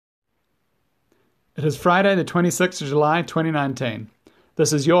It is Friday, the 26th of July, 2019.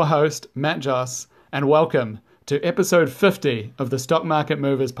 This is your host, Matt Joss, and welcome to episode 50 of the Stock Market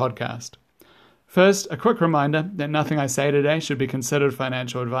Movers podcast. First, a quick reminder that nothing I say today should be considered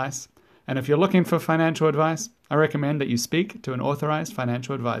financial advice, and if you're looking for financial advice, I recommend that you speak to an authorized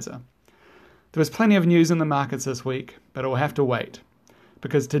financial advisor. There was plenty of news in the markets this week, but it will have to wait,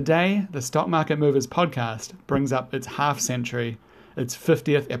 because today the Stock Market Movers podcast brings up its half-century, its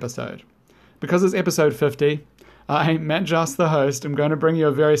 50th episode. Because it's episode 50, I, Matt Joss, the host, am going to bring you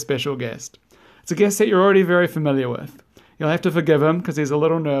a very special guest. It's a guest that you're already very familiar with. You'll have to forgive him because he's a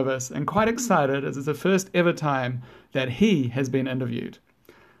little nervous and quite excited as it's the first ever time that he has been interviewed.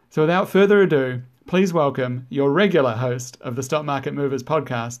 So without further ado, please welcome your regular host of the Stock Market Movers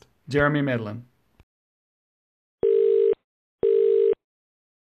podcast, Jeremy Medlin.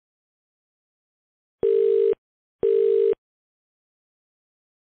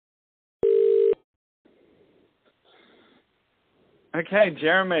 Okay,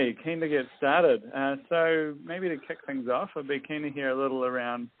 Jeremy, keen to get started. So maybe to kick things off, I'd be keen to hear a little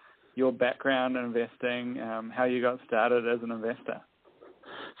around your background in investing, how you got started as an investor.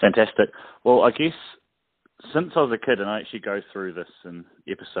 Fantastic. Well, I guess since I was a kid, and I actually go through this in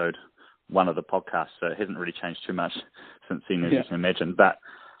episode 1 of the podcast, so it hasn't really changed too much since then, as you can imagine. But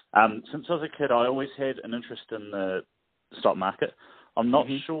since I was a kid, I always had an interest in the stock market. I'm not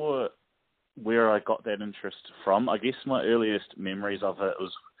sure where I got that interest from. I guess my earliest memories of it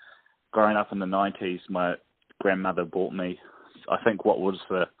was growing up in the 90s. My grandmother bought me, I think, what was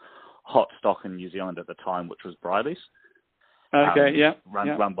the hot stock in New Zealand at the time, which was Briley's.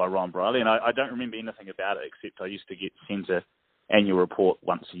 Run by Ron Briley. And I don't remember anything about it except I used to get sent an annual report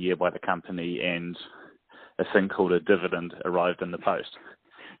once a year by the company, and a thing called a dividend arrived in the post.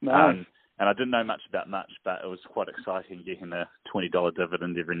 Nice. And I didn't know much about much, but it was quite exciting getting a $20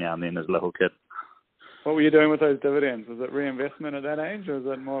 dividend every now and then as a little kid. What were you doing with those dividends? Was it reinvestment at that age, or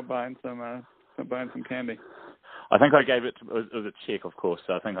was it more buying some candy? I think I gave it was a check, of course,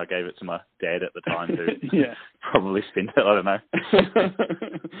 so I think I gave it to my dad at the time who probably spent it, I don't know.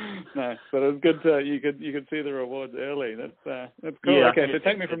 Nice, but it was good to, you could see the rewards early. That's cool. Yeah, okay, so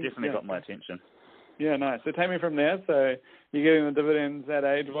take me from... It definitely got my attention. Yeah, nice. So take me from there. So you're getting the dividends at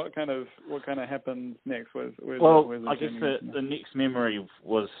age. What kind of happens next? I guess the next memory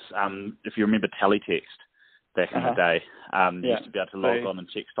was, if you remember Teletext back in the day, you used to be able to log on and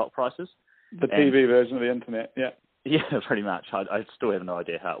check stock prices. The TV version of the internet, yeah. Yeah, pretty much. I still have no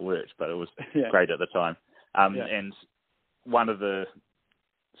idea how it worked, but it was great at the time. And one of the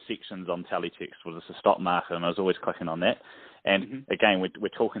sections on Teletext was the stock market, and I was always clicking on that. And again, we're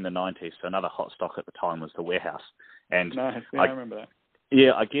talking the 90s, so another hot stock at the time was the Warehouse. And nice. I remember that.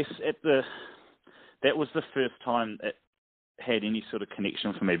 Yeah, I guess that was the first time it had any sort of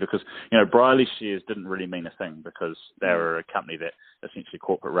connection for me, because Briley shares didn't really mean a thing, because they were a company that essentially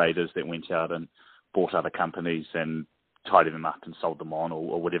corporate raiders that went out and bought other companies and tidied them up and sold them on,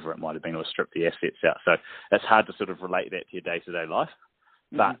 or whatever it might have been, or stripped the assets out. So it's hard to sort of relate that to your day-to-day life.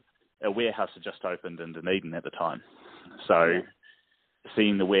 But a Warehouse had just opened in Dunedin at the time. So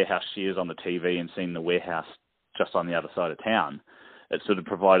seeing the Warehouse shares on the TV and seeing the Warehouse just on the other side of town, it sort of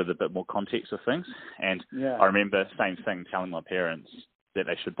provided a bit more context of things. And I remember, same thing, telling my parents that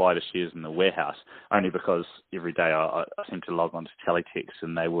they should buy the shares in the Warehouse, only because every day I seemed to log on to Teletext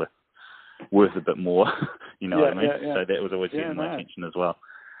and they were worth a bit more, what I mean? So that was always getting my attention as well.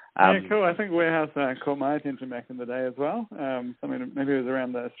 Cool. I think Warehouse caught my attention back in the day as well. Maybe it was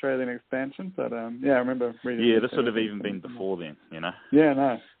around the Australian expansion, but I remember reading. Yeah, this would have even been before then, Yeah,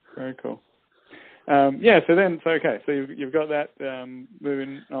 nice. Very cool. So you've got that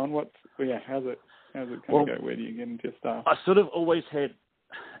moving on. How's it kind of go? Where do you get into your stuff? I sort of always had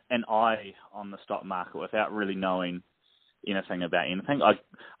an eye on the stock market without really knowing anything about anything. I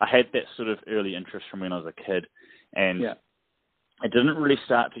had that sort of early interest from when I was a kid, and it didn't really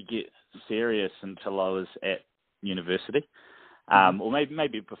start to get serious until I was at university, or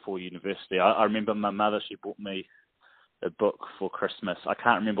maybe before university. I remember my mother, she bought me a book for Christmas. I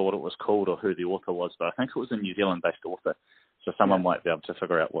can't remember what it was called or who the author was, but I think it was a New Zealand-based author, so someone might be able to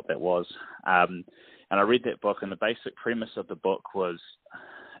figure out what that was. And I read that book, and the basic premise of the book was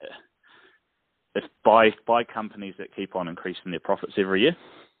it's buy companies that keep on increasing their profits every year.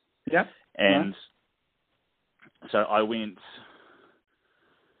 Yeah. And so I went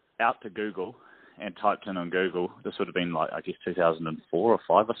out to Google and typed in on Google. This would have been 2004 or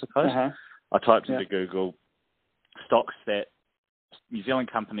 5, I suppose. I typed into Google stocks that New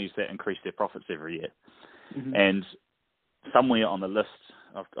Zealand companies that increase their profits every year, and somewhere on the list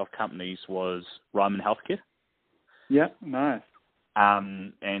of companies was Ryman Healthcare. Yeah, nice.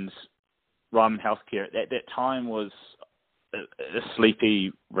 And Ryman Healthcare at that time was a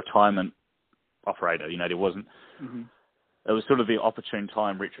sleepy retirement operator. There wasn't. Mm-hmm. It was sort of the opportune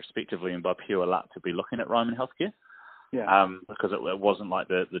time, retrospectively and by pure luck, to be looking at Ryman Healthcare. Yeah. Because it wasn't like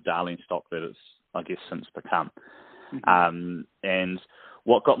the darling stock that it's, I guess, since become. Mm-hmm. And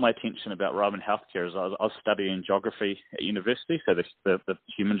what got my attention about Ryman Healthcare is I was studying geography at university, so the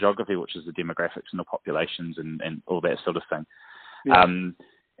human geography, which is the demographics and the populations and all that sort of thing. Yeah.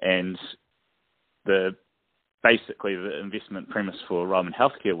 And basically the investment premise for Ryman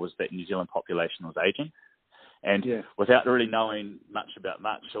Healthcare was that New Zealand population was ageing. And without really knowing much about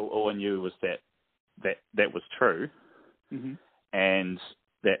much, all I knew was that was true, mm-hmm. and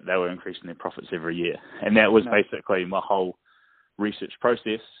that they were increasing their profits every year. And that was basically my whole research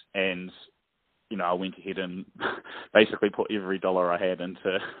process. And, I went ahead and basically put every dollar I had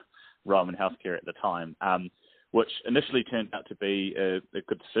into Ryman Healthcare at the time, which initially turned out to be a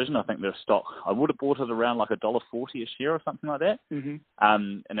good decision. I think the stock, I would have bought it around like $1.40 a share or something like that. Mm-hmm.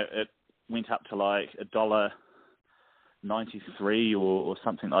 And it went up to like $1.93 or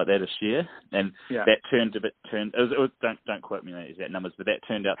something like that a share, and that turned. Don't quote me on the exact numbers, but that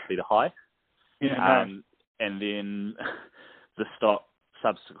turned out to be the high. Yeah. And then the stock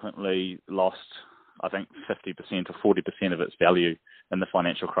subsequently lost, I think, 50% or 40% of its value in the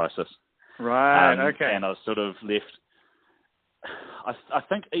financial crisis. Right. Okay. And I was sort of left. I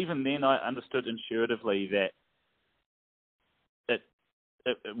think even then I understood intuitively that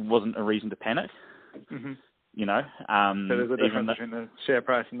it wasn't a reason to panic. Mm-hmm. So there's a difference between the share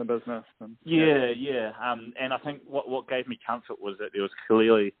price and the business. Yeah. And I think what gave me comfort was that there was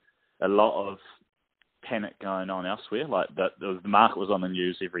clearly a lot of panic going on elsewhere. Like the market was on the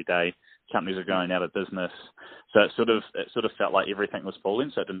news every day. Companies are going out of business. So it sort of felt like everything was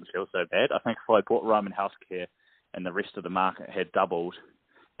falling. So it didn't feel so bad. I think if I bought Ryman Healthcare and the rest of the market had doubled,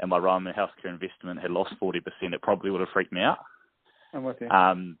 and my Ryman Healthcare investment had lost 40%, it probably would have freaked me out. I'm with you.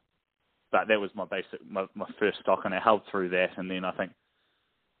 But that was my first stock, and I held through that. And then I think,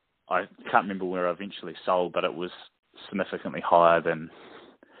 I can't remember where I eventually sold, but it was significantly higher than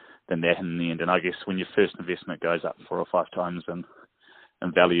that in the end. And I guess when your first investment goes up 4 or 5 times in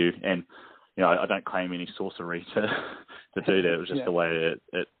value, and I don't claim any sorcery to do that. It was just the way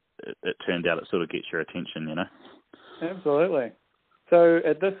it turned out. It sort of gets your attention, Absolutely. So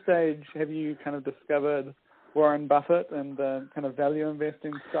at this stage, have you kind of discovered Warren Buffett and the kind of value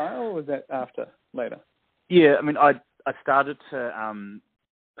investing style, or was that later? Yeah, I mean, I started to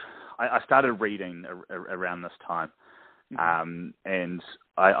I started reading around this time, and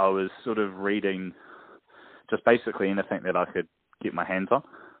I was sort of reading just basically anything that I could get my hands on.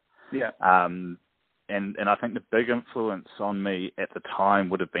 Yeah. And I think the big influence on me at the time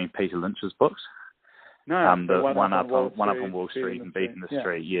would have been Peter Lynch's books. No, the One Up on Wall Street and Beat in the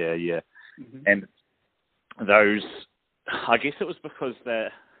Street. Yeah. Mm-hmm. And those, I guess it was because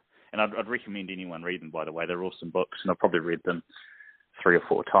and I'd recommend anyone read them, by the way. They're awesome books, and I've probably read them 3 or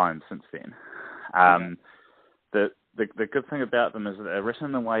 4 times since then. The good thing about them is that they're written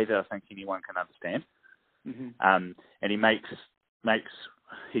in a way that I think anyone can understand. Mm-hmm. And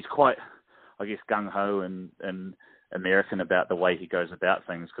he's quite, I guess, gung-ho and American about the way he goes about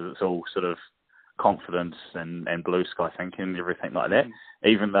things, because it's all sort of confidence and blue sky thinking and everything like that. Mm-hmm.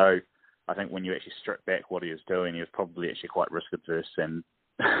 Even though I think when you actually strip back what he was doing, he was probably actually quite risk adverse and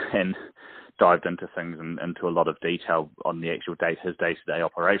dived into things and into a lot of detail on the actual his day-to-day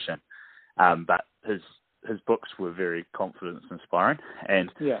operation. But his books were very confidence inspiring,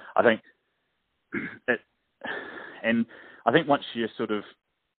 and I think I think once you're sort of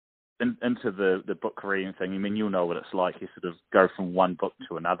into the book reading thing, I mean, you'll know what it's like. You sort of go from one book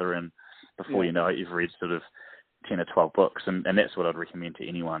to another, and before you know it, you've read sort of 10 or 12 books, and that's what I'd recommend to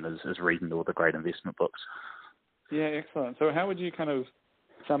anyone is reading all the great investment books. Yeah, excellent. So how would you kind of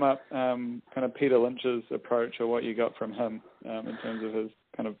sum up kind of Peter Lynch's approach, or what you got from him in terms of his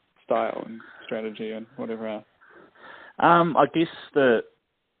kind of style and strategy and whatever else? I guess the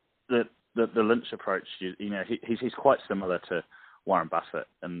Lynch approach, he's quite similar to Warren Buffett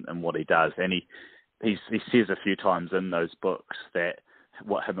in what he does, and he says a few times in those books that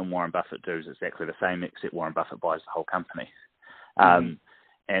what him and Warren Buffett do is exactly the same, except Warren Buffett buys the whole company. And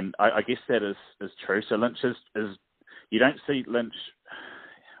I guess that is true. So Lynch is you don't see Lynch.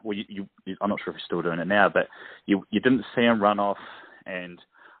 Well, I'm not sure if he's still doing it now, but you didn't see him run off and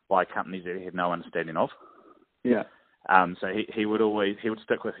buy companies that he had no understanding of. Yeah. So he would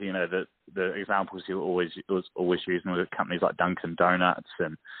stick with the examples he was always using with companies like Dunkin' Donuts,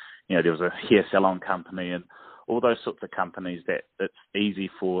 and there was a hair salon company and all those sorts of companies that it's easy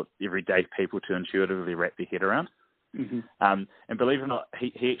for everyday people to intuitively wrap their head around. And believe it or not, he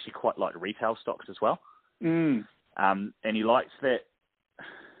actually quite liked retail stocks as well. Mm. And he liked that.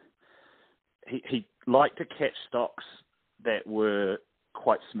 He liked to catch stocks that were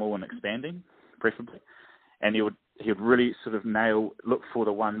quite small and expanding, preferably. And he would really sort of look for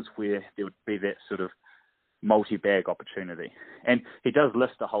the ones where there would be that sort of multi-bag opportunity. And he does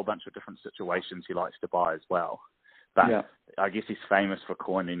list a whole bunch of different situations he likes to buy as well. But I guess he's famous for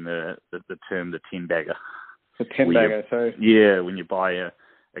coining the term the 10-bagger. The 10-bagger, so... Yeah, when you buy a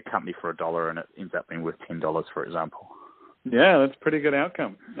company for $1 and it ends up being worth $10, for example. Yeah, that's a pretty good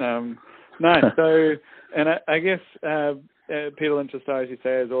outcome. Nice. So, and I guess Peter Lynch's style, as you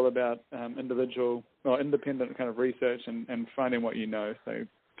say, is all about independent kind of research and finding what you know. So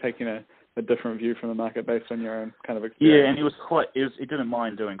taking a different view from the market based on your own kind of experience. Yeah, and he didn't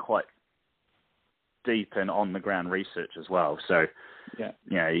mind doing quite deep and on the ground research as well. So,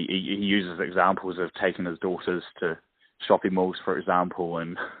 he uses examples of taking his daughters to shopping malls, for example,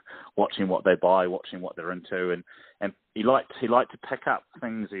 and watching what they buy, watching what they're into, and he liked to pick up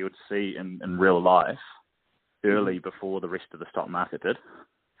things he would see in real life early before the rest of the stock market did,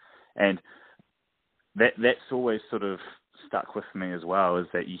 and that's always sort of stuck with me as well. Is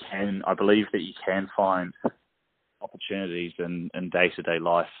that I believe that you can find opportunities in day-to-day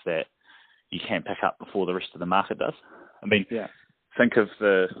life that you can pick up before the rest of the market does. I mean, think of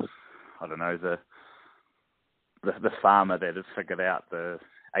the farmer that had figured out the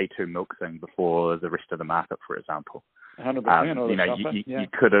A2 milk thing before the rest of the market, for example. 100%. You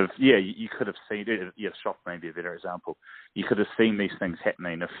could have seen it. Yeah, shop may be a better example. You could have seen these things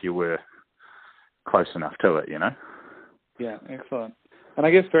happening if you were close enough to it, Yeah, excellent. And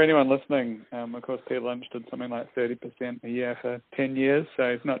I guess for anyone listening, of course, Peter Lynch did something like 30% a year for 10 years.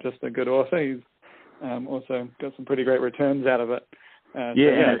 So he's not just a good author; he's also got some pretty great returns out of it. And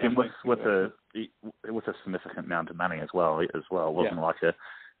with a significant amount of money as well. It wasn't like a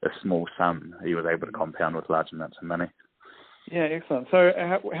small sum. He was able to compound with large amounts of money. Yeah, excellent. So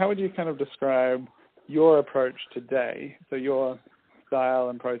how would you kind of describe your approach today? So your style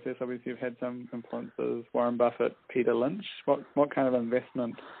and process, obviously you've had some influences, Warren Buffett, Peter Lynch. What kind of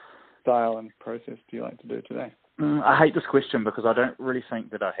investment style and process do you like to do today? I hate this question because I don't really think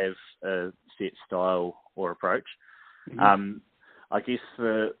that I have a set style or approach. I guess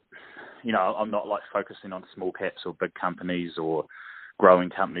I'm not like focusing on small caps or big companies or growing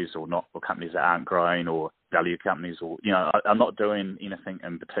companies or companies that aren't growing or value companies or, I'm not doing anything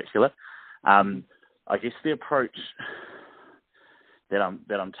in particular. I guess the approach that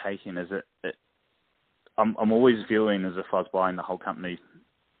I'm taking is that I'm always viewing as if I was buying the whole company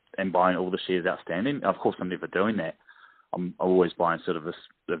and buying all the shares outstanding. Of course, I'm never doing that. I'm always buying sort of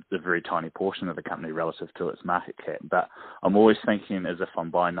the very tiny portion of the company relative to its market cap. But I'm always thinking as if I'm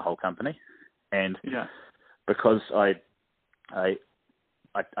buying the whole company. And because I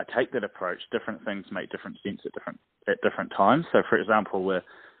take that approach, different things make different sense at different times. So, for example,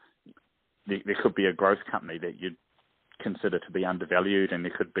 there could be a growth company that you'd consider to be undervalued, and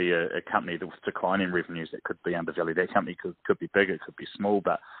there could be a company with declining revenues that could be undervalued. That company could be big, it could be small,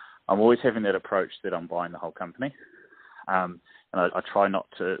 but I'm always having that approach that I'm buying the whole company. And I try not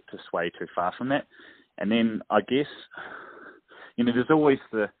to sway too far from that. And then I guess, there's always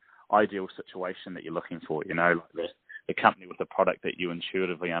the ideal situation that you're looking for, like the company with a product that you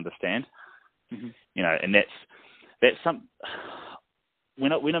intuitively understand, and that's some,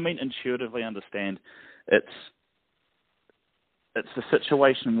 when I mean intuitively understand, it's the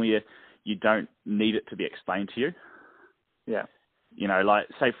situation where you don't need it to be explained to you. Yeah. Like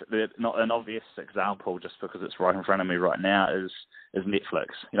say not an obvious example, just because it's right in front of me right now, is Netflix.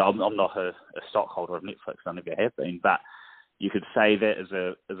 I'm not a stockholder of Netflix. I never have been, but you could say that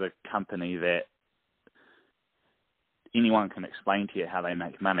as a company that anyone can explain to you how they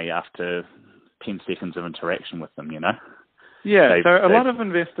make money after 10 seconds of interaction with them. Yeah, so a lot of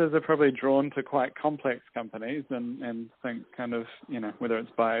investors are probably drawn to quite complex companies and think kind of, whether it's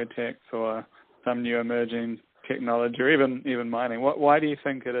biotech or some new emerging technology or even mining. Why do you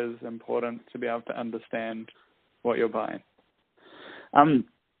think it is important to be able to understand what you're buying?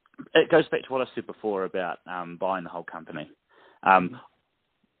 It goes back to what I said before about buying the whole company.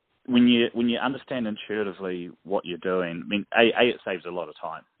 When you understand intuitively what you're doing, I mean, it saves a lot of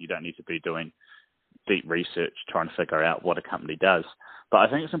time. You don't need to be doing deep research trying to figure out what a company does. But I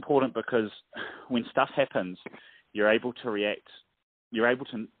think it's important because when stuff happens, you're able to react.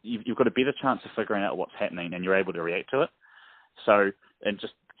 You've got a better chance of figuring out what's happening, and you're able to react to it. So, and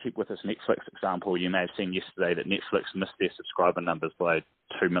just keep with this Netflix example, you may have seen yesterday that Netflix missed their subscriber numbers by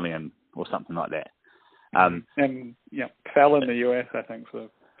 2 million or something like that. And fell in the US, I think, for the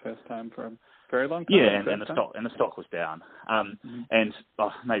first time for very long time. Yeah, and the stock was down. And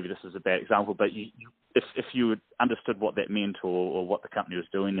maybe this is a bad example, but if you had understood what that meant or what the company was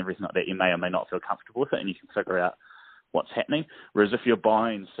doing and everything like that, you may or may not feel comfortable with it, and you can figure out what's happening. Whereas if you're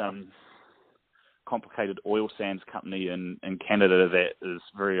buying some complicated oil sands company in Canada that is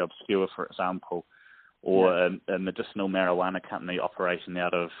very obscure, for example, or a medicinal marijuana company operating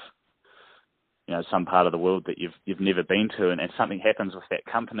out of some part of the world that you've never been to, and something happens with that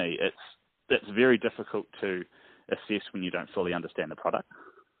company, it's very difficult to assess when you don't fully understand the product.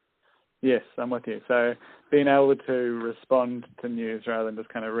 Yes, I'm with you. So being able to respond to news rather than just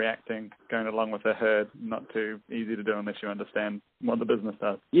kind of reacting, going along with the herd, not too easy to do unless you understand what the business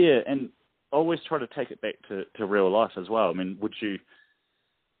does. Yeah, and always try to take it back to real life as well. I mean,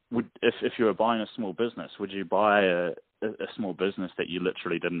 if you were buying a small business, would you buy a small business that you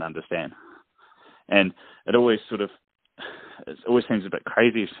literally didn't understand? And it always seems a bit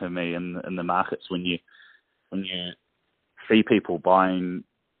crazy to me in the markets when you see people buying.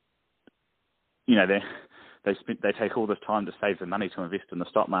 They take all this time to save the money to invest in the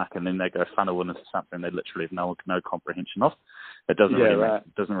stock market, and then they go funnel into something they literally have no comprehension of. It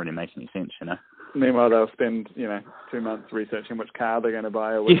doesn't really make any sense, Meanwhile, they'll spend 2 months researching which car they're going to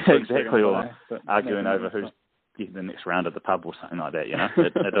buy, or exactly, or arguing over who's getting the next round at the pub or something like that.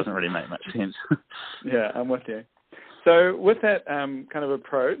 It doesn't really make much sense. Yeah, I'm with you. So with that kind of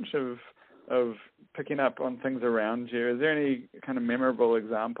approach of picking up on things around you, is there any kind of memorable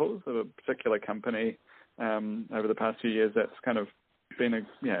examples of a particular company over the past few years that's kind of been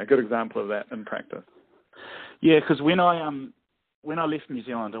a good example of that in practice? Yeah, because when I left New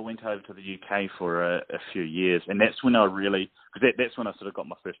Zealand, I went over to the UK for a few years, and that's when that's when I sort of got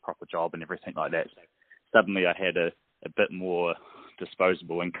my first proper job and everything like that. So suddenly I had a bit more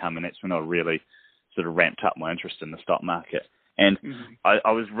disposable income, and that's when I really sort of ramped up my interest in the stock market. And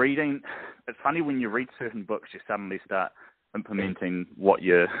I was reading. It's funny when you read certain books, you suddenly start implementing what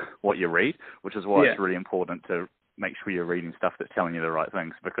you read, which is why it's really important to make sure you're reading stuff that's telling you the right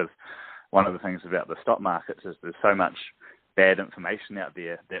things. Because one of the things about the stock markets is there's so much bad information out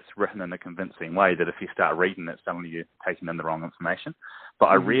there that's written in a convincing way that if you start reading it, suddenly you're taking in the wrong information. But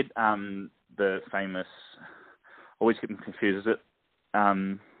I read the famous, always get them confused, is it?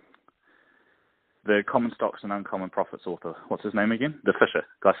 The Common Stocks and Uncommon Profits author. What's his name again? Guy Fisher.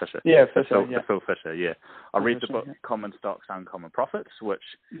 Yeah, Fisher. Phil Fisher, yeah. I read the book Common Stocks, Uncommon Profits, which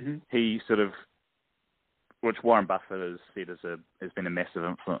which Warren Buffett has said has been a massive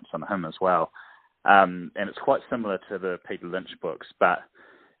influence on him as well. And it's quite similar to the Peter Lynch books, but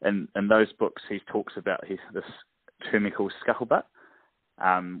in those books he talks about this term he calls scuttlebutt,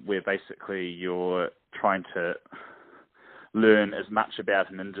 where basically you're trying to learn as much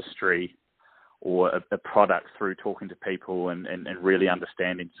about an industry or a product through talking to people and really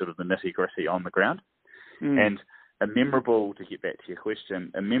understanding sort of the nitty-gritty on the ground. And to get back to your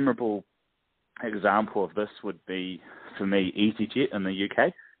question, a memorable example of this would be, for me, EasyJet in the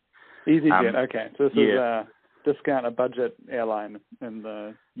UK. EasyJet, okay. So this is a budget airline in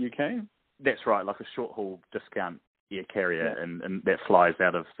the UK? That's right, like a short-haul discount air carrier, and that flies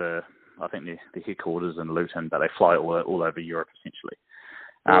out of I think the headquarters in Luton, but they fly all over Europe, essentially.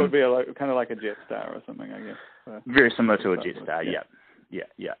 It would be kind of like a Jetstar or something, I guess. Very similar to a Jetstar, yeah.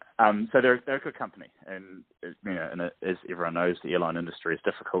 So they're a good company, and as everyone knows, the airline industry is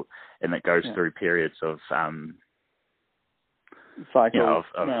difficult, and it goes through periods of cycles,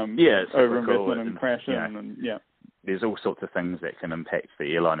 overinvestment and crashing, There's all sorts of things that can impact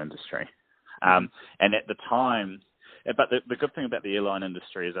the airline industry, and at the time, but the good thing about the airline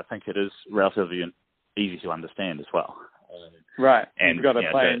industry is I think it is relatively easy to understand as well. Right. And you've got a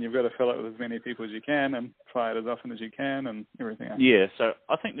plane, you've got to fill it with as many people as you can and fly it as often as you can and everything else. Yeah, so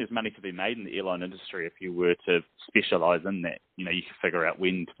I think there's money to be made in the airline industry if you were to specialise in that. You can figure out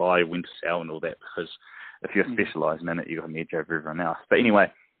when to buy, when to sell and all that, because if you're specialising in it, you've got an edge over everyone else. But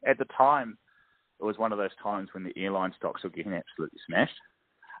anyway, at the time, it was one of those times when the airline stocks were getting absolutely smashed.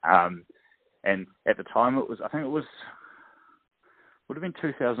 And at the time, would have been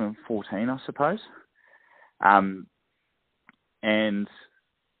 2014, I suppose. And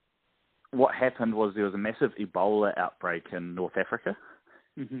what happened was there was a massive Ebola outbreak in North Africa.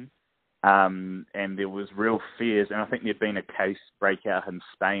 And there was real fears, and I think there'd been a case breakout in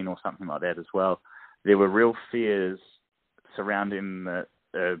Spain or something like that as well. There were real fears surrounding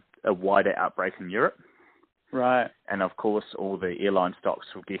a wider outbreak in Europe. Right. And of course, all the airline stocks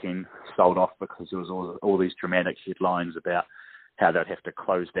were getting sold off because there was all these dramatic headlines about how they'd have to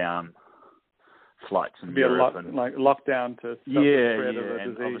close down flights in Europe. Like lockdown to stop the spread of the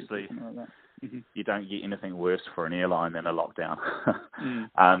and disease. Obviously, you don't get anything worse for an airline than a lockdown.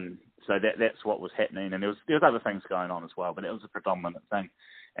 so that's what was happening, and there was other things going on as well, but it was a predominant thing.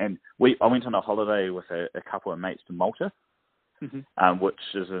 And I went on a holiday with a couple of mates to Malta, which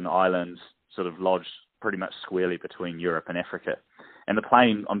is an island sort of lodged pretty much squarely between Europe and Africa. And the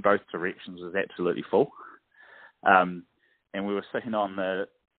plane on both directions was absolutely full. And we were sitting on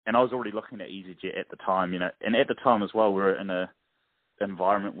and I was already looking at EasyJet at the time, and at the time as well, we were in an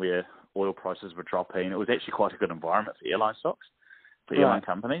environment where oil prices were dropping. It was actually quite a good environment for airline stocks, for airline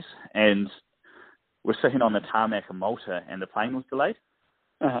companies. And we're sitting on the tarmac in Malta, and the plane was delayed.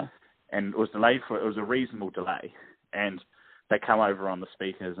 And it was delayed it was a reasonable delay. And they come over on the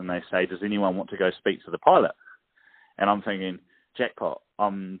speakers and they say, does anyone want to go speak to the pilot? And I'm thinking, jackpot,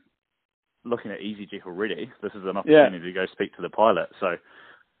 I'm looking at EasyJet already. This is an opportunity to go speak to the pilot. So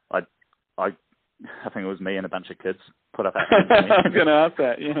I think it was me and a bunch of kids put up our hands. I was going to ask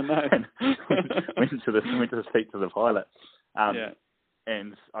that. Yeah, no. went to speak to the pilot.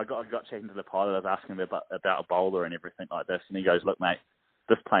 And I got chatting to the pilot. I was asking him about a bowler and everything like this. And he goes, look, mate,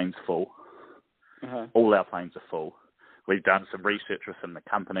 this plane's full. All our planes are full. We've done some research within the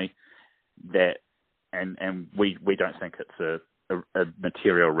company and we don't think it's a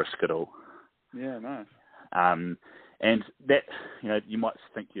material risk at all. Yeah, nice. And that, you might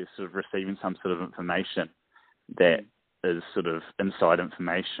think you're sort of receiving some sort of information that is sort of inside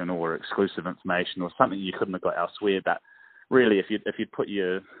information or exclusive information or something you couldn't have got elsewhere. But really, if you'd put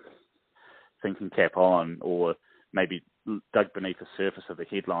your thinking cap on or maybe dug beneath the surface of the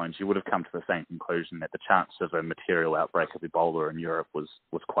headlines, you would have come to the same conclusion that the chance of a material outbreak of Ebola in Europe was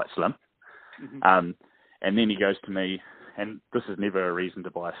quite slim. And then he goes to me, and this is never a reason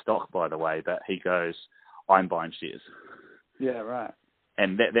to buy a stock, by the way, but he goes, I'm buying shares. Yeah, right.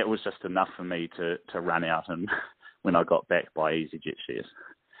 And that was just enough for me to run out and when I got back buy EasyJet shares.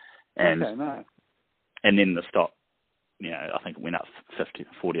 And nice. And then the stock, I think it went up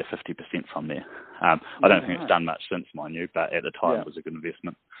 40 or 50% from there. I don't think it's done much since, mind you, but at the time it was a good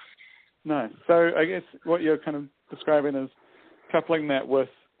investment. No. So I guess what you're kind of describing is coupling that with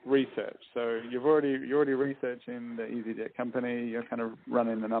research. So you're already researching the EasyJet company, you're kind of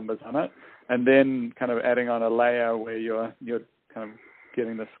running the numbers on it, and then kind of adding on a layer where you're kind of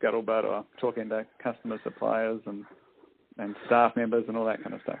getting the scuttlebutt or talking to customer suppliers and staff members and all that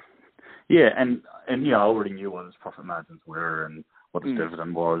kind of stuff. Yeah, and I already knew what his profit margins were and what his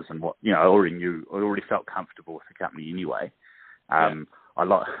dividend was and what I already felt comfortable with the company anyway.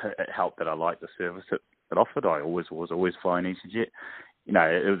 It helped that I liked the service it offered. I was always flying EasyJet.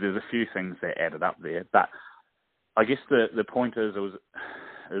 There's a few things that added up there, but I guess the point is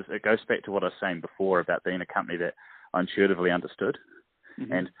it goes back to what I was saying before about being a company that I intuitively understood,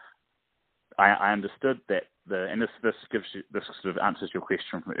 and I understood that and this sort of answers your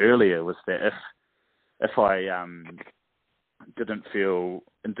question from earlier, was that if I didn't feel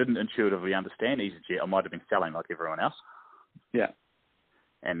and didn't intuitively understand EasyJet, I might have been selling like everyone else. Yeah,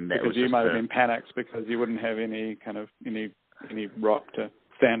 and that because you might have been panicked because you wouldn't have any rock to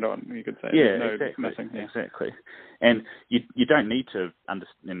stand on, you could say. Yeah, exactly. And you don't need to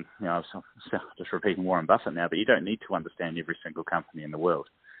understand, I'm just repeating Warren Buffett now, but you don't need to understand every single company in the world.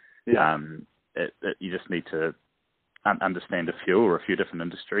 Yeah. You just need to understand a few different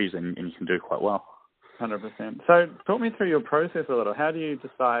industries and you can do quite well. 100%. So talk me through your process a little. How do you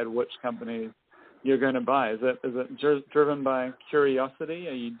decide which companies you're going to buy? Is it just driven by curiosity?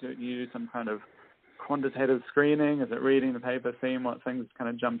 Or you do some kind of quantitative screening? Is it reading the paper, seeing what things kind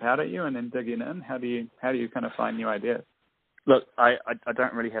of jump out at you, and then digging in? How do you kind of find new ideas? Look, I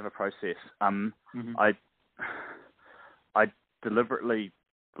don't really have a process. I deliberately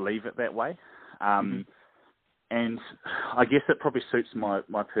leave it that way, and I guess it probably suits my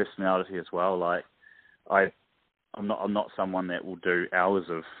personality as well. Like I'm not someone that will do hours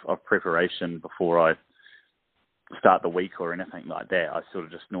of preparation before I start the week or anything like that. I sort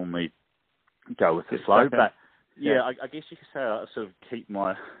of just normally go with the flow. But I guess you could say I sort of keep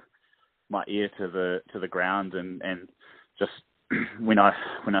my ear to the ground and just when I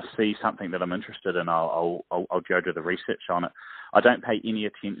see something that I'm interested in, I'll go do the research on it. I don't pay any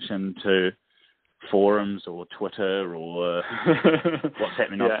attention to forums or Twitter or what's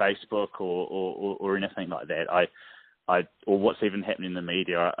happening on Facebook or anything like that. Or what's even happening in the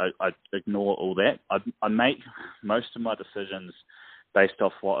media. I ignore all that. I make most of my decisions based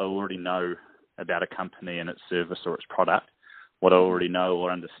off what I already know about a company and its service or its product, what I already know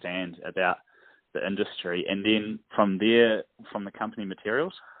or understand about the industry, and then from there, from the company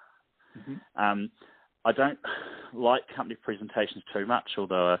materials. I don't like company presentations too much,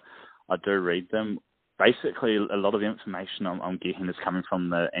 although I do read them. Basically, a lot of the information I'm getting is coming from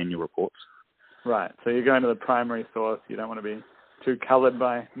the annual reports. Right. So you're going to the primary source. You don't want to be too coloured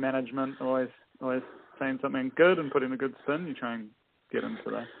by management, always saying something good and putting a good spin? You try and get into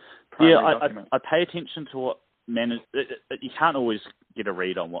the primary document. I pay attention to what you can't always get a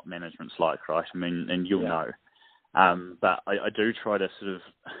read on what management's like, right? I mean, and you'll know. But I do try to sort of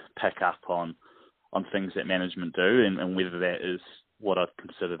pick up on things that management do and whether that is what I'd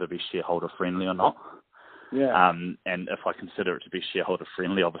consider to be shareholder friendly or not. Yeah. And if I consider it to be shareholder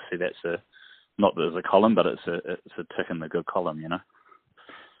friendly, obviously that's not that it's a column, but it's a tick in the good column, you know.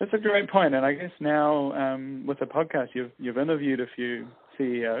 That's a great point, and I guess now with the podcast, you've interviewed a few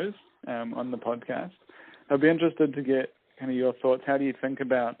CEOs on the podcast. I'd be interested to get kind of your thoughts. How do you think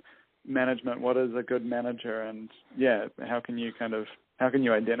about management? What is a good manager, and how can you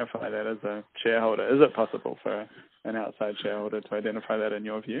identify that as a shareholder? Is it possible for an outside shareholder to identify that in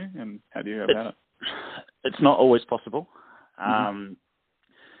your view, and how do you go about it? It's not always possible,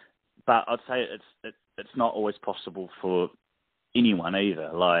 but I'd say it's not always possible for anyone either.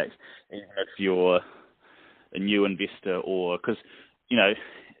 Like if you're a new investor, or because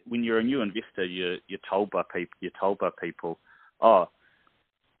when you're a new investor, you're told by people, oh,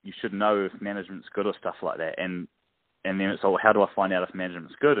 you should know if management's good or stuff like that, and then it's how do I find out if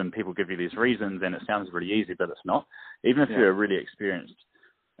management's good? And people give you these reasons, and it sounds really easy, but it's not. Even if you're a really experienced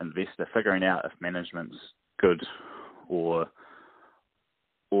investor, figuring out if management's good or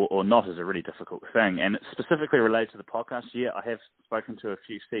not is a really difficult thing. And it's specifically related to the podcast. Yeah, I have spoken to a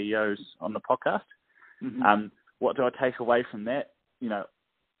few CEOs on the podcast. What do I take away from that?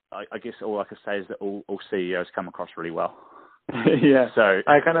 I guess all I could say is that all CEOs come across really well. Yeah. So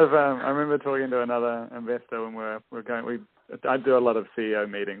I kind of I remember talking to another investor when we're going. I do a lot of CEO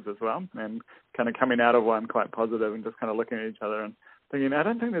meetings as well, and kind of coming out of one quite positive and just kind of looking at each other and thinking, I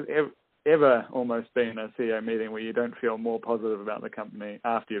don't think there's ever almost been a CEO meeting where you don't feel more positive about the company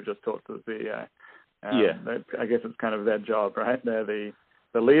after you've just talked to the CEO. I guess it's kind of their job, right? They're the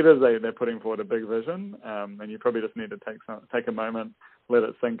leaders. They're putting forward a big vision, and you probably just need to take a moment, let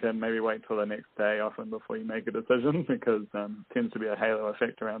it sink in, maybe wait till the next day often before you make a decision, because tends to be a halo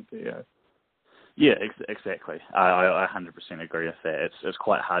effect around CEOs. Yeah, exactly. I 100% agree with that. It's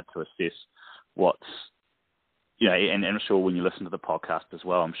quite hard to assess what's, and I'm sure when you listen to the podcast as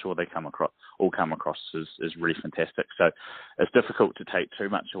well, I'm sure they come across as really fantastic. So it's difficult to take too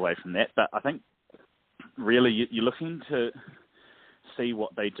much away from that. But I think really you're looking to see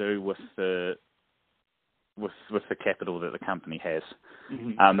what they do with the capital that the company has.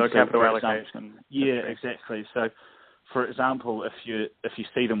 So capital allocation. Yeah, exactly. So, for example, if you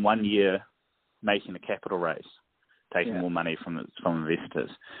see them 1 year making a capital raise, taking more money from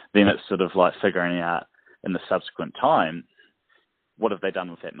investors, then it's sort of like figuring out in the subsequent time, what have they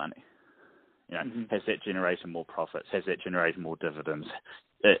done with that money? Has that generated more profits? Has that generated more dividends?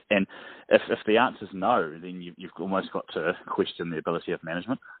 And if the answer is no, then you've almost got to question the ability of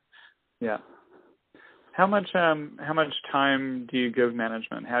management. Yeah. How much time do you give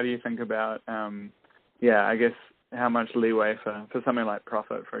management? How do you think about I guess how much leeway for something like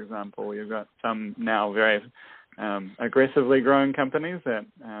profit, for example? You've got some now very aggressively growing companies that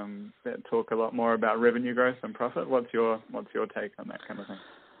talk a lot more about revenue growth than profit. What's your take on that kind of thing?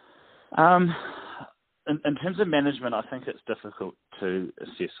 In terms of management, I think it's difficult to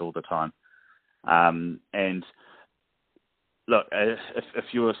assess all the time. And look, if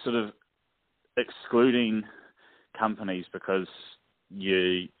you're sort of excluding companies because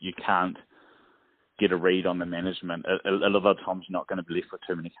you can't get a read on the management, a lot of times you're not going to be left with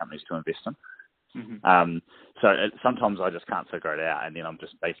too many companies to invest in. Sometimes I just can't figure it out, and then I'm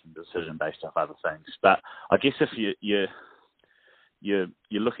just making a decision based off other things. But I guess if you're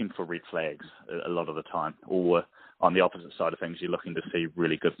looking for red flags a lot of the time, or on the opposite side of things, you're looking to see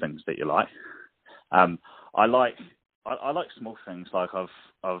really good things that you like. I like small things like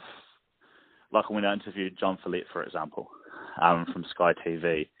when I interviewed John Follett, for example, from Sky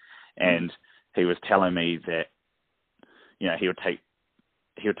TV, and he was telling me that he would take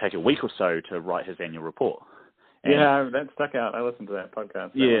a week or so to write his annual report. And that stuck out. I listened to that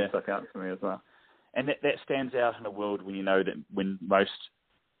podcast. That stuck out for me as well. And that stands out in a world when you know that when most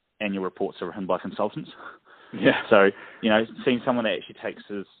annual reports are written by consultants. Yeah. So, seeing someone that actually takes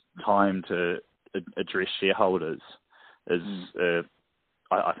his time to address shareholders is,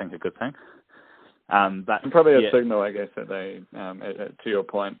 I think, a good thing. But and probably a signal, I guess, that they, to your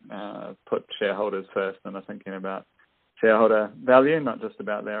point, put shareholders first and are thinking about shareholder value, not just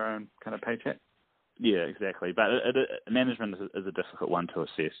about their own kind of paycheck. Yeah, exactly. But management is a difficult one to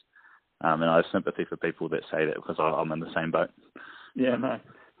assess. And I have sympathy for people that say that because I'm in the same boat. Yeah, no.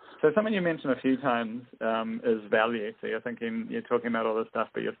 So something you mentioned a few times is value. So you're talking about all this stuff,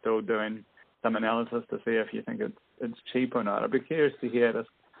 but you're still doing some analysis to see if you think it's cheap or not. I'd be curious to hear this.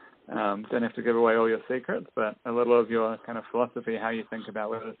 Don't have to give away all your secrets, but a little of your kind of philosophy, how you think about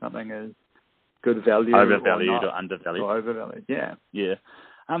whether something is good value overvalued or or undervalued. Or overvalued, yeah. Yeah.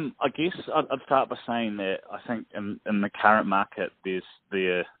 I guess I'd start by saying that I think in the current market, there's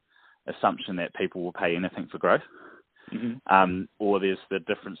the assumption that people will pay anything for growth. Mm-hmm. Or there's the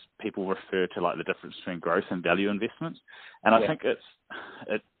difference, people refer to like the difference between growth and value investments. And I think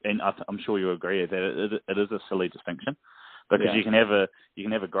I'm sure you agree that it is a silly distinction, because you can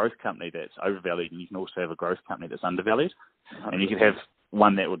have a growth company that's overvalued, and you can also have a growth company that's undervalued. 100%. And you can have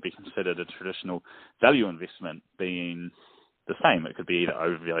one that would be considered a traditional value investment being the same. It could be either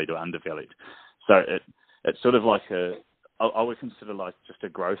overvalued or undervalued. So it's sort of like I would consider like just a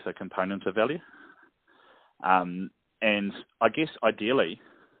growth a component of value. And I guess ideally,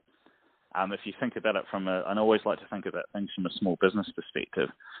 if you think about it and I always like to think about things from a small business perspective.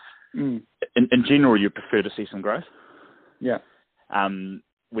 In general, you prefer to see some growth. Yeah.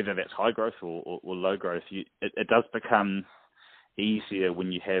 Whether that's high growth or low growth, it does become easier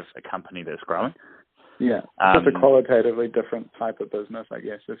when you have a company that's growing. Yeah. It's just a qualitatively different type of business, I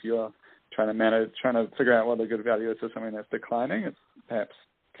guess. If you're trying to figure out what a good value is for something that's declining, it perhaps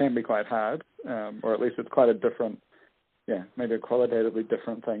can be quite hard, or at least it's quite a different, maybe a qualitatively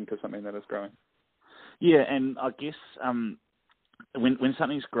different thing to something that is growing. Yeah, and I guess when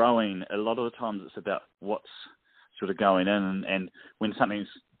something's growing, a lot of the times it's about what's sort of going in, and when something's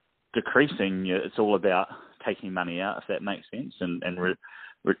decreasing, it's all about taking money out, if that makes sense, and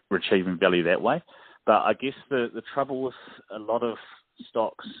retrieving value that way. But I guess the trouble with a lot of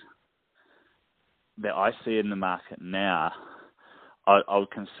stocks that I see in the market now, I would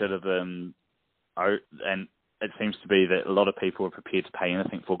consider them, and it seems to be that a lot of people are prepared to pay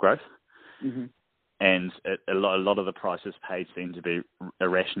anything for growth. Mm-hmm. And a lot of the prices paid seem to be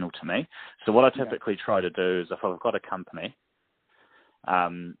irrational to me. So what I typically try to do is, if I've got a company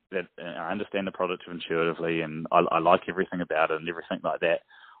that I understand the product intuitively and I like everything about it and everything like that,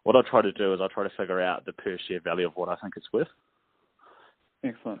 what I try to do is I try to figure out the per share value of what I think it's worth.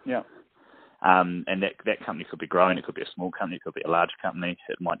 Excellent, yeah. And that company could be growing. It could be a small company. It could be a large company.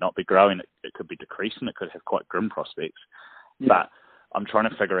 It might not be growing. It could be decreasing. It could have quite grim prospects. Yeah. But I'm trying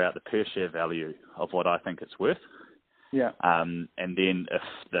to figure out the per share value of what I think it's worth. Yeah. And then if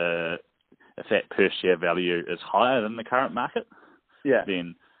that per share value is higher than the current market,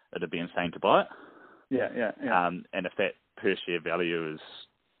 then it'd be insane to buy it. Yeah. And if that per share value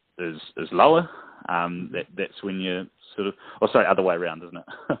is lower, that's when you sort of, other way around, isn't it?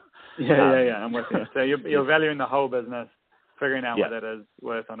 Yeah. I'm with you. So you're valuing the whole business, figuring out what that is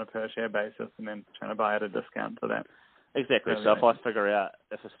worth on a per share basis, and then trying to buy at a discount to that. Exactly. So if I figure out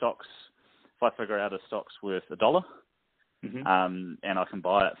a stock's worth $1, and I can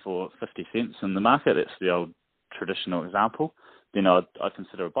buy it for 50 cents in the market, that's the old traditional example, then I'd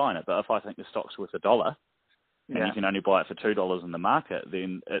consider buying it. But if I think the stock's worth $1, and you can only buy it for $2 in the market,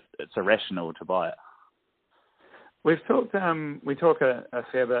 then it's irrational to buy it. We talk a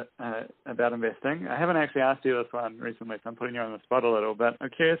fair bit about investing. I haven't actually asked you this one recently, so I'm putting you on the spot a little bit. I'm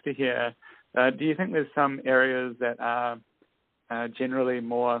curious to hear, do you think there's some areas that are generally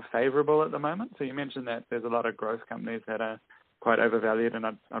more favourable at the moment? So you mentioned that there's a lot of growth companies that are quite overvalued, and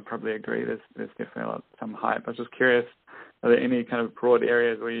I'd probably agree there's definitely some hype. I was just curious, are there any kind of broad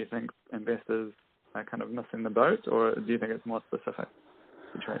areas where you think investors are kind of missing the boat, or do you think it's more specific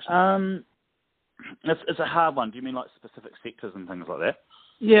situation? It's a hard one. Do you mean like specific sectors and things like that?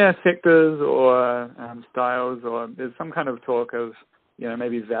 Yeah, sectors or styles, or there's some kind of talk of,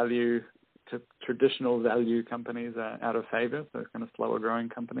 maybe value to traditional value companies are out of favour, so kind of slower growing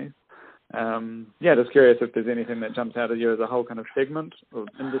companies. Just curious if there's anything that jumps out at you as a whole kind of segment or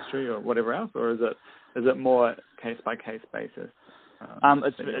industry or whatever else, or is it more case by case basis?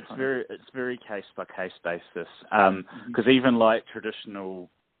 It's very case by case basis, because even like traditional,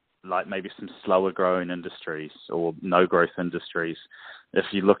 like maybe some slower growing industries or no growth industries, if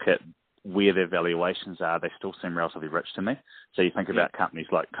you look at where their valuations are, they still seem relatively rich to me. So you think about companies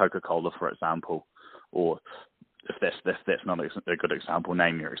like Coca-Cola, for example, or if that's not a good example,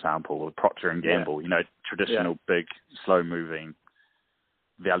 name your example, or Procter & Gamble, traditional big, slow moving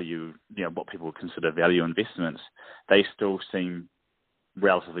value, what people would consider value investments, they still seem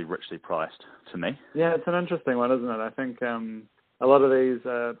relatively richly priced to me. Yeah, it's an interesting one, isn't it? I think a lot of these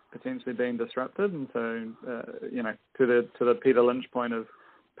are potentially being disrupted, and so to the Peter Lynch point of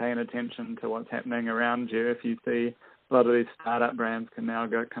paying attention to what's happening around you. If you see a lot of these startup brands can now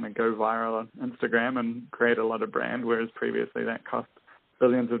go viral on Instagram and create a lot of brand, whereas previously that cost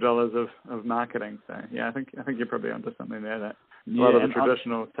billions of dollars of marketing. So I think you're probably onto something there. That a lot of the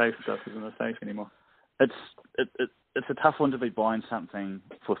traditional safe stuff isn't as safe anymore. it's a tough one to be buying something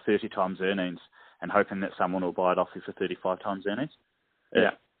for 30 times earnings and hoping that someone will buy it off you for 35 times earnings.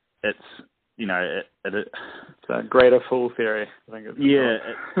 It's a greater fool theory, I think.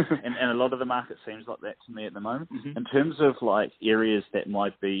 And a lot of the market seems like that to me at the moment. Mm-hmm. In terms of like areas that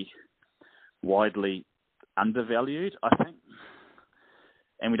might be widely undervalued, I think,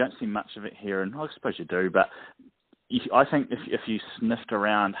 and we don't see much of it here, and I suppose you do, but I think if you sniffed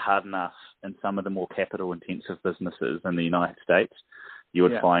around hard enough in some of the more capital-intensive businesses in the United States, you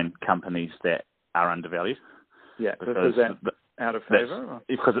would find companies that are undervalued. Yeah, because out of favour?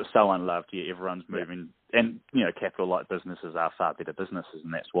 Because it's so unloved. Yeah, everyone's moving. And, capital-like businesses are far better businesses,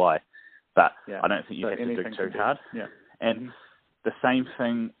 and that's why. But I don't think you have to dig too hard. Yeah. And the same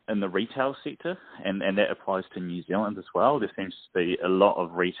thing in the retail sector, and that applies to New Zealand as well. There seems to be a lot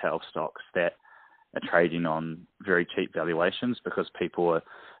of retail stocks that are trading on very cheap valuations because people are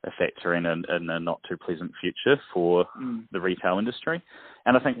factoring in a not too pleasant future for the retail industry.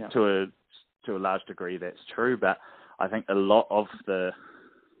 And I think to a large degree that's true, but I think a lot of the,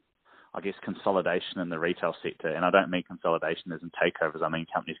 consolidation in the retail sector, and I don't mean consolidation as in takeovers, I mean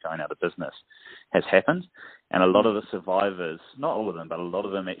companies going out of business, has happened. And a lot of the survivors, not all of them, but a lot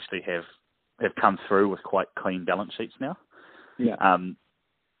of them actually have come through with quite clean balance sheets now. Yeah.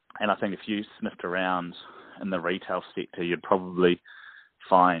 And I think if you sniffed around in the retail sector, you'd probably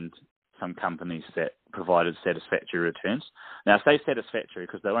find some companies that provided satisfactory returns. Now, I say satisfactory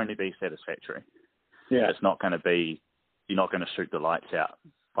because they'll only be satisfactory. Yeah. It's not going to be, you're not going to shoot the lights out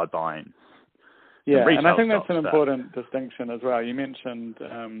by buying. Yeah, and I think that's an important distinction as well. You mentioned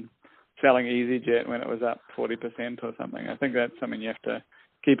selling EasyJet when it was up 40% or something. I think that's something you have to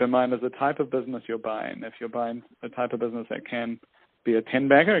keep in mind as the type of business you're buying. If you're buying a type of business that can be a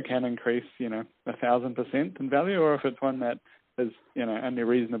 10-bagger, it can increase, 1,000% in value, or if it's one that is, only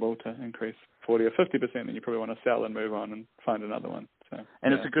reasonable to increase 40 or 50%, then you probably want to sell and move on and find another one. So,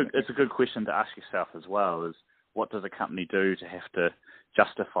 and it's a good question to ask yourself as well, is what does a company do to have to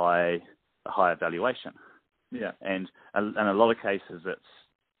justify a higher valuation? Yeah. And in a lot of cases,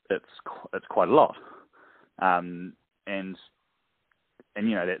 it's quite a lot. And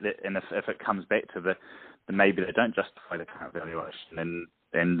if it comes back to the maybe they don't justify the current valuation,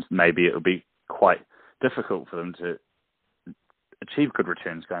 and maybe it will be quite difficult for them to achieve good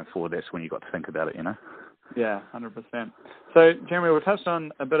returns going forward. That's when you've got to think about it, Yeah, 100%. So, Jeremy, we touched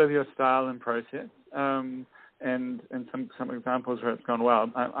on a bit of your style and process, and some examples where it's gone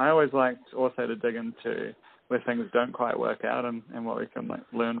well. I always like also to dig into where things don't quite work out and what we can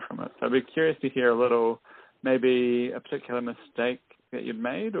learn from it. So I'd be curious to hear a little, maybe a particular mistake that you'd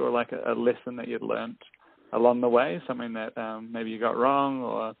made, or like a lesson that you'd learnt along the way, something that maybe you got wrong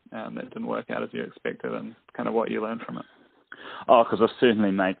or that didn't work out as you expected, and kind of what you learned from it. Oh, because I've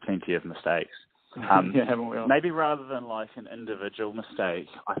certainly made plenty of mistakes. Yeah, haven't we all? Maybe rather than like an individual mistake,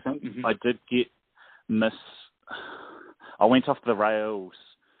 I think I did get I went off the rails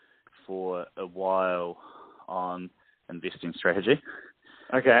for a while on investing strategy.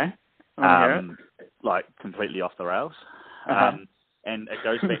 Okay. Like completely off the rails. And it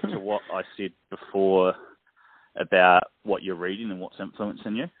goes back to what I said before about what you're reading and what's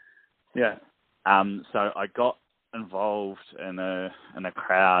influencing you. Yeah. So I got involved in a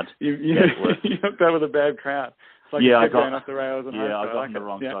crowd. You hooked up with a bad crowd. It's like I got going off the rails. And I got on the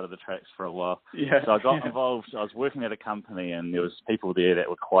wrong side of the tracks for a while. Yeah. So I got involved. I was working at a company, and there was people there that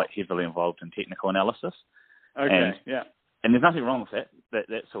were quite heavily involved in technical analysis. Okay. And there's nothing wrong with that.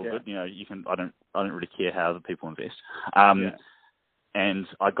 That's all good. You can. I don't really care how other people invest. And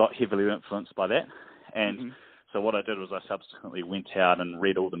I got heavily influenced by that. And so what I did was I subsequently went out and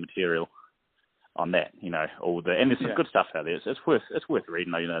read all the material on that, and there's some good stuff out there. It's worth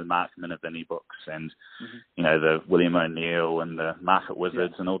reading, the Mark Minervini books and, the William O'Neill and the Market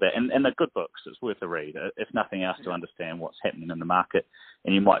Wizards and all that. And they're good books. It's worth a read, if nothing else, to understand what's happening in the market.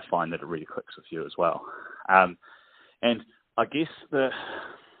 And you might find that it really clicks with you as well. And I guess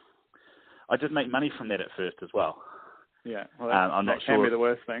I did make money from that at first as well. Yeah, well, I'm not sure. That can be the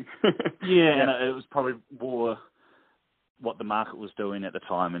worst thing. And it was probably more what the market was doing at the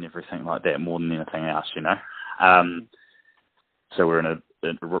time and everything like that, more than anything else, So we're in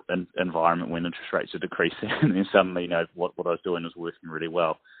an environment when interest rates are decreasing, and then suddenly, what I was doing was working really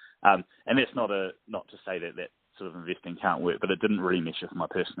well. And that's not to say that sort of investing can't work, but it didn't really mesh with my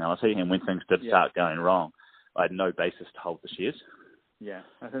personality. And when things did start going wrong, I had no basis to hold the shares. Yeah,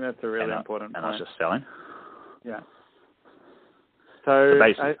 I think that's a really important point. And I was just selling. Yeah. So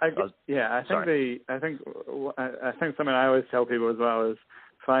I think something I always tell people as well is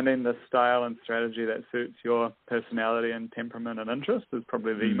finding the style and strategy that suits your personality and temperament and interest is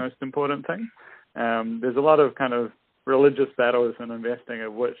probably the most important thing. There's a lot of kind of religious battles in investing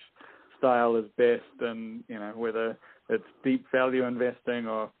of which style is best, and whether it's deep value investing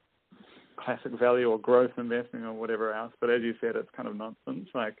or classic value or growth investing or whatever else. But as you said, it's kind of nonsense.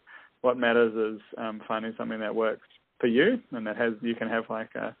 Like, what matters is finding something that works for you and that you can have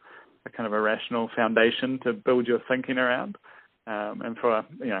like a kind of a rational foundation to build your thinking around. And for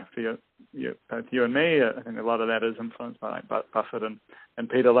both you and me, I think a lot of that is influenced by like Buffett and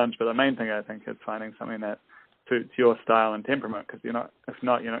Peter Lynch. But the main thing, I think, is finding something that suits your style and temperament, because you're not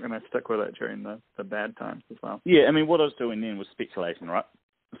going to stick with it during the bad times as well. Yeah, I mean, what I was doing then was speculating, right?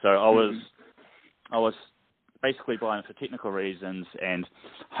 So I was basically buying it for technical reasons and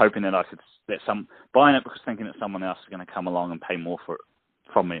hoping that buying it because thinking that someone else is going to come along and pay more for it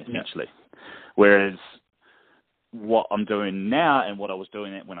from me, essentially. Yeah. Whereas what I'm doing now and what I was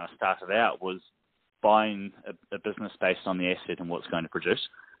doing when I started out was buying a business based on the asset and what it's going to produce.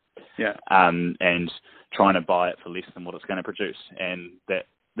 Yeah. And trying to buy it for less than what it's going to produce. And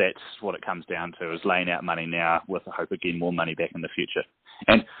that's what it comes down to, is laying out money now with the hope of getting more money back in the future.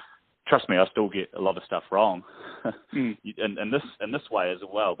 And trust me, I still get a lot of stuff wrong in this way as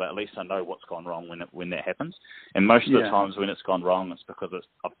well, but at least I know what's gone wrong when that happens. And most of the times when it's gone wrong, it's because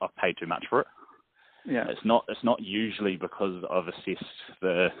I've paid too much for it. Yeah. It's not usually because I've assessed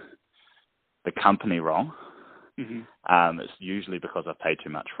the company wrong. Mm-hmm. It's usually because I've paid too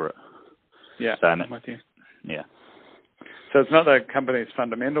much for it. Yeah, so, I'm with you. Yeah. So it's not the company's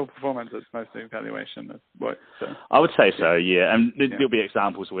fundamental performance; it's mostly valuation. I would say so. Yeah, and there'll be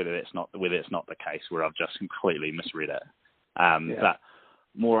examples whether it's not the case, where I've just completely misread it. But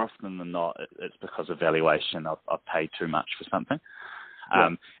more often than not, it's because of valuation. I've paid too much for something.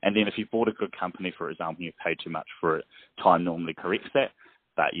 And then if you bought a good company, for example, you've paid too much for it, time normally corrects that,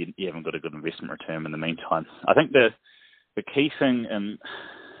 but you haven't got a good investment return in the meantime. I think the key thing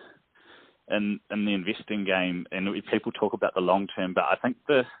in the investing game, and people talk about the long term, but I think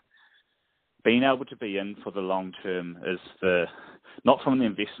being able to be in for the long term is not from the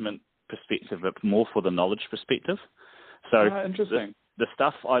investment perspective, but more for the knowledge perspective. So interesting. The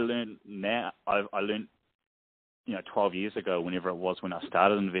stuff I learned now, I learned 12 years ago, whenever it was when I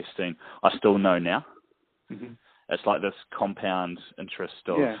started investing, I still know now. Mm-hmm. It's like this compound interest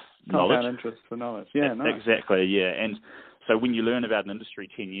of knowledge. Compound interest for knowledge. Yeah, nice. Exactly, yeah. And so when you learn about an industry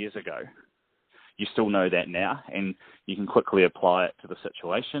 10 years ago, you still know that now, and you can quickly apply it to the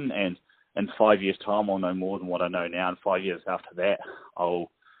situation. And in 5 years' time, I'll know more than what I know now. And 5 years after that,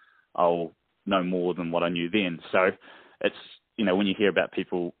 I'll know more than what I knew then. So it's, when you hear about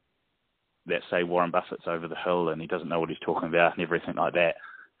people that say Warren Buffett's over the hill and he doesn't know what he's talking about and everything like that,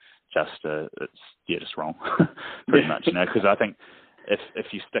 it's wrong, pretty much, because I think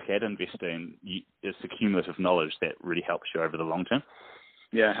if you stick at investing, it's the cumulative knowledge that really helps you over the long term.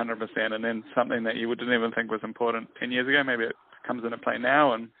 Yeah, 100%. And then something that you didn't even think was important 10 years ago, maybe it comes into play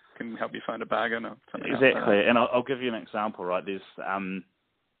now and can help you find a bargain or something. Exactly. And I'll give you an example, right? There's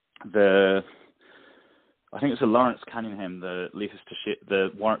I think it's Lawrence Cunningham, the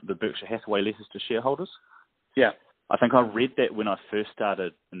Berkshire Hathaway letters to shareholders. Yeah. I think I read that when I first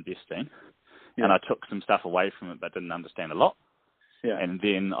started investing, and I took some stuff away from it but didn't understand a lot. Yeah. And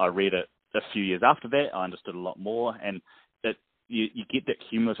then I read it a few years after that. I understood a lot more, and you get that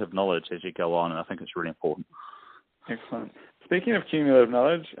cumulative knowledge as you go on, and I think it's really important. Excellent. Speaking of cumulative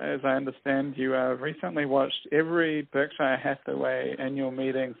knowledge, as I understand, you have recently watched every Berkshire Hathaway annual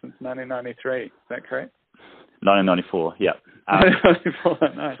meeting since 1993. Is that correct? 1994, yeah.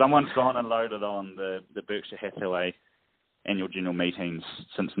 1994, nice. Someone's gone and loaded on the Berkshire Hathaway annual general meetings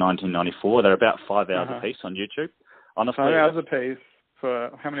since 1994. They're about 5 hours a piece on YouTube. Honestly, 5 hours a piece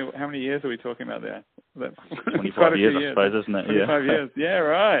for how many years are we talking about there? That's 25 years, I suppose, isn't it? 25 years. Yeah,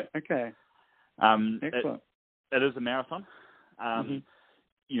 right. Okay. Excellent. It is a marathon.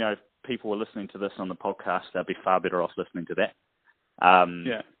 If people are listening to this on the podcast, they'll be far better off listening to that.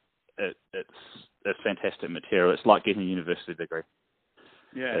 It's fantastic material. It's like getting a university degree.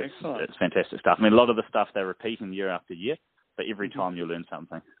 Yeah, excellent. It's fantastic stuff. I mean, a lot of the stuff they're repeating year after year, but every time you learn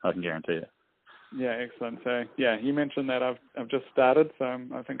something, I can guarantee it. Yeah, excellent. So, you mentioned that I've just started, so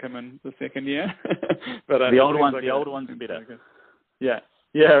I think I'm in the second year. But the older ones are better. Yeah,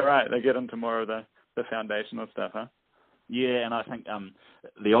 right. They get into more of the foundational stuff, huh? Yeah, and I think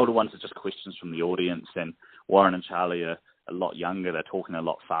the older ones are just questions from the audience, and Warren and Charlie are a lot younger. They're talking a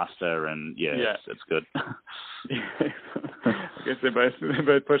lot faster, and it's good. I guess they're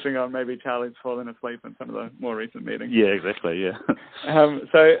both pushing on. Maybe Charlie's fallen asleep in some of the more recent meetings. Yeah, exactly. Yeah.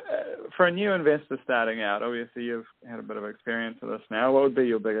 So for a new investor starting out, obviously you've had a bit of experience with this now. What would be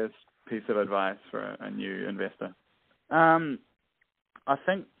your biggest piece of advice for a new investor? I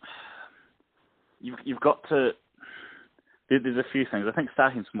think you've got to. There's a few things. I think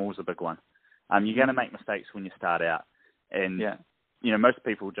starting small is a big one. You're going to make mistakes when you start out, and most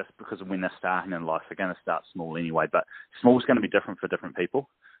people, just because of when they're starting in life, are going to start small anyway. But small is going to be different for different people.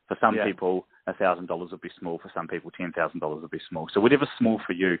 For some people, $1,000 will be small. For some people, $10,000 will be small. So whatever's small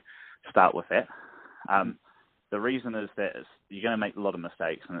for you, start with that. The reason is that you're going to make a lot of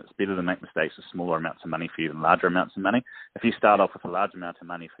mistakes, and it's better to make mistakes with smaller amounts of money for you than larger amounts of money. If you start off with a large amount of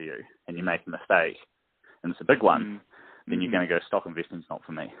money for you and you make a mistake, and it's a big one, then you're going to go, stock investing's not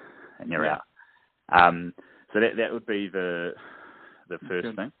for me, and you're out. So that would be the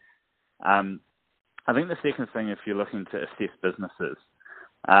first thing. I think the second thing, if you're looking to assess businesses,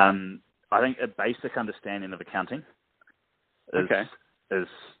 I think a basic understanding of accounting is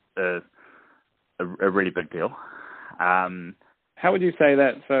a really big deal. How would you say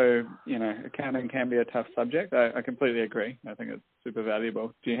that? So, accounting can be a tough subject. I completely agree. I think it's super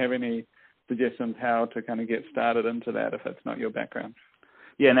valuable. Do you have any suggestions how to kind of get started into that if it's not your background?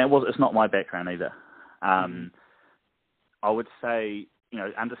 Yeah, and it's not my background either. I would say,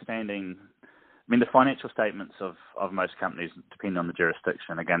 understanding, the financial statements of most companies, depending on the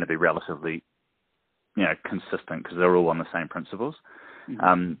jurisdiction, are going to be relatively, consistent because they're all on the same principles.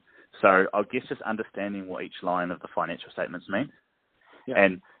 So I guess just understanding what each line of the financial statements mean. Yeah.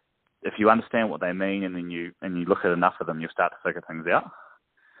 And if you understand what they mean and then you look at enough of them, you'll start to figure things out.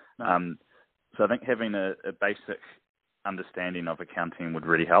 Nice. So I think having a basic understanding of accounting would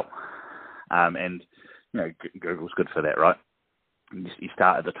really help. And, Google's good for that, right? You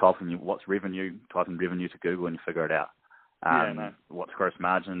start at the top and what's revenue, type in revenue to Google and you figure it out. What's gross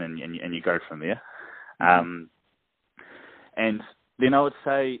margin and you go from there. And then I would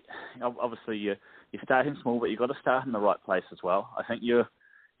say, obviously you're starting small, but you've got to start in the right place as well. I think you're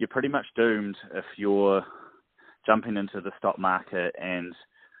pretty much doomed if you're jumping into the stock market and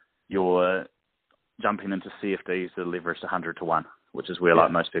you're jumping into CFDs that are leveraged 100 to 1, which is where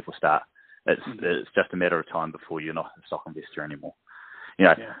like most people start. It's just a matter of time before you're not a stock investor anymore.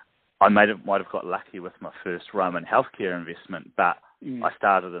 I might have got lucky with my first Roman healthcare investment, but I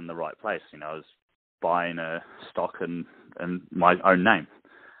started in the right place. I was buying a stock in my own name.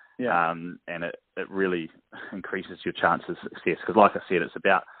 And it really increases your chances of success. Because like I said,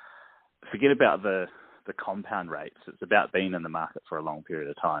 forget about the compound rates. It's about being in the market for a long period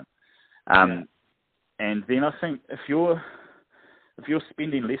of time. And then I think if you're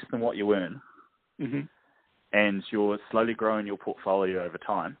spending less than what you earn and you're slowly growing your portfolio over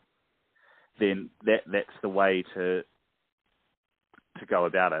time, then that's the way to go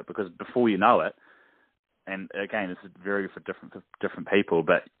about it. Because before you know it, and again, this is very for different people,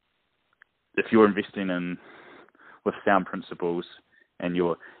 but if you're investing with sound principles and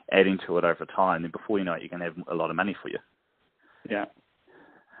you're adding to it over time, then before you know it, you're going to have a lot of money for you. Yeah.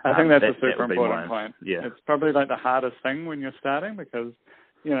 I think that's a super important point. Yeah. It's probably like the hardest thing when you're starting because,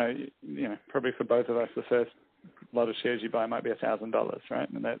 probably for both of us, the first lot of shares you buy might be $1,000, right?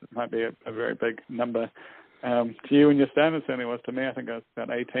 And that might be a very big number. To you when you're starting, it certainly was to me. I think I was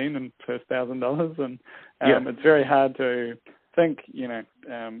about 18 and first $1,000. And it's very hard to think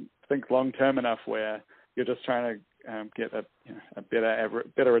long term enough where you're just trying to get a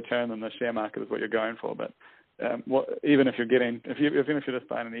better return than the share market is what you're going for. But even if you're just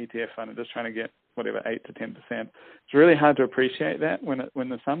buying an ETF fund and just trying to get whatever 8 to 10%, it's really hard to appreciate that when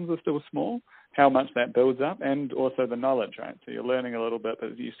the sums are still small, how much that builds up, and also the knowledge, right? So you're learning a little bit,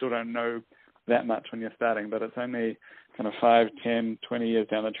 but you still don't know that much when you're starting. But it's only kind of 5, 10, 20 years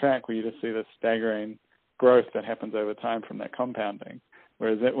down the track where you just see this staggering growth that happens over time from that compounding.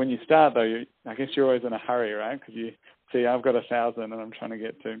 Whereas when you start, though, I guess you're always in a hurry, right? Because you see, I've got 1,000 and I'm trying to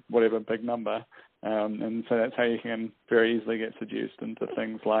get to whatever big number. And so that's how you can very easily get seduced into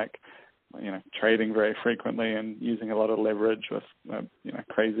things like, trading very frequently and using a lot of leverage with,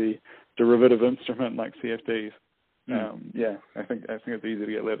 crazy derivative instrument like CFDs. I think it's easy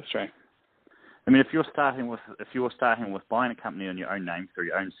to get led astray. If you're starting with buying a company on your own name through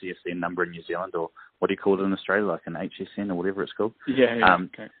your own CSN number in New Zealand, or what do you call it in Australia, like an HSN or whatever it's called? Okay.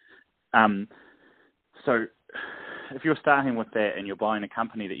 So if you're starting with that and you're buying a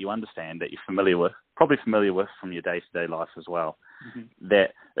company that you understand, that you're probably familiar with from your day-to-day life as well,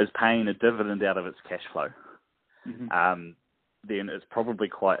 that is paying a dividend out of its cash flow, then it's probably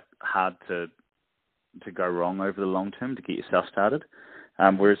quite hard to go wrong over the long term to get yourself started.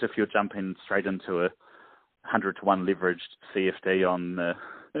 Whereas if you're jumping straight into a 100 to 1 leveraged CFD on the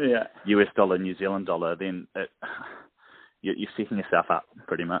US dollar, New Zealand dollar, then you're setting yourself up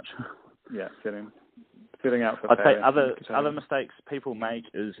pretty much. Yeah, setting out for I'd say other mistakes people make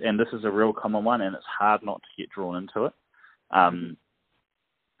is, and this is a real common one, and it's hard not to get drawn into it,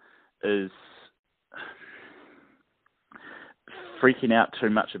 is freaking out too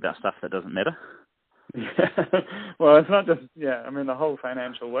much about stuff that doesn't matter. Yeah. Well, it's not just, I mean, the whole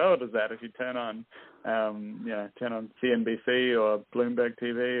financial world is that. If you turn on CNBC or Bloomberg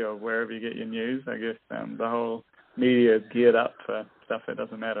TV or wherever you get your news, I guess the whole media is geared up for stuff that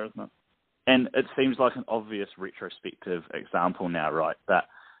doesn't matter, isn't it? And it seems like an obvious retrospective example now, right?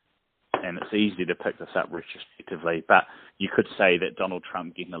 And it's easy to pick this up retrospectively, but you could say that Donald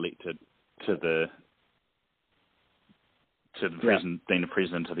Trump getting elected to the president, being the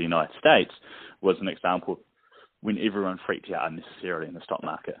president of the United States, was an example when everyone freaked out unnecessarily in the stock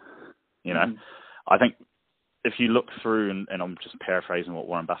market. You know, I think if you look through, and I'm just paraphrasing what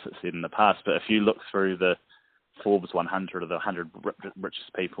Warren Buffett said in the past, but if you look through the Forbes 100 of the 100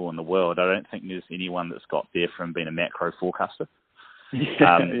 richest people in the world, I don't think there's anyone that's got there from being a macro forecaster.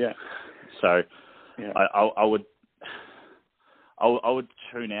 So I would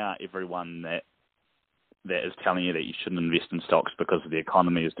tune out everyone that is telling you that you shouldn't invest in stocks because the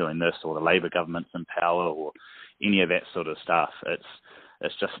economy is doing this, or the Labour government's in power, or any of that sort of stuff.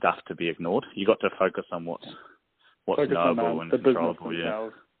 It's just stuff to be ignored. You got to focus on what's knowable and controllable.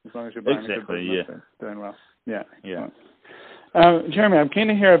 As long as you're buying a good business, it's doing well. Yeah. Jeremy, I'm keen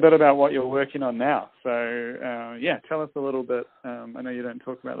to hear a bit about what you're working on now. So, tell us a little bit. I know you don't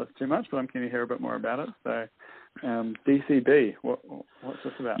talk about this too much, but I'm keen to hear a bit more about it. So, DCB, what's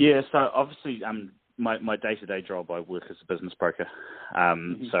this about? Yeah, so obviously, my day-to-day job, I work as a business broker,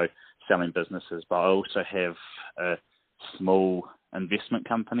 so selling businesses, but I also have a small investment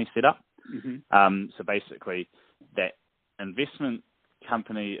company set up. So basically, that investment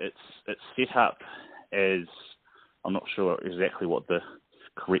company, it's set up as, I'm not sure exactly what the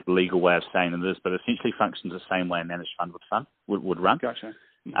correct legal way of saying it is, but essentially functions the same way a managed fund would run. Gotcha.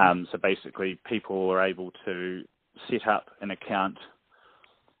 So basically, people are able to set up an account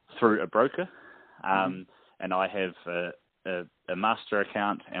through a broker, and I have a master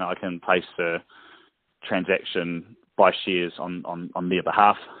account, and I can place a transaction, buy shares on their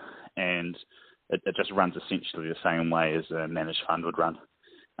behalf, and it just runs essentially the same way as a managed fund would run.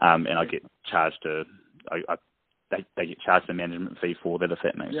 And I get charged they get charged a management fee for that, if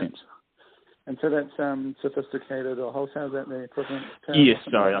that makes sense. And so that's sophisticated or wholesale, is that the equivalent term? Yes,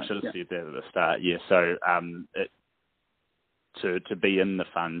 sorry, I should have said that at the start. Yeah, so to be in the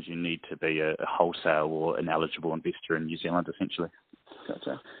funds, you need to be a wholesale or an eligible investor in New Zealand, essentially.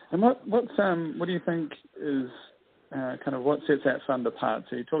 Gotcha. And what do you think is kind of what sets that fund apart?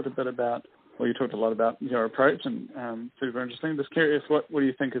 So you talked a lot about your approach, and super interesting. Just curious, what do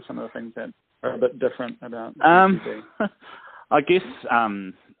you think is some of the things that are a bit different about DCB? I guess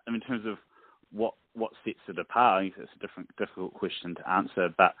in terms of what sets it apart, I think it's a difficult question to answer.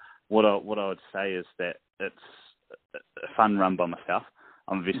 But what I would say is that it's a fund run by myself.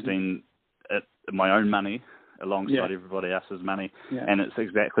 I'm investing my own money alongside everybody else's money, and it's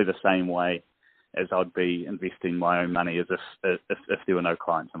exactly the same way as I'd be investing my own money as if there were no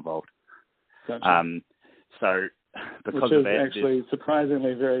clients involved. Gotcha. So because which of is that, actually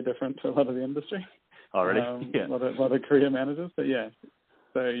surprisingly very different to a lot of the industry. Already, a lot of career managers, but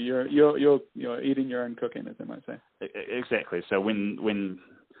so you're eating your own cooking, as they might say. Exactly. So when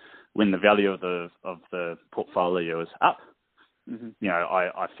the value of the portfolio is up,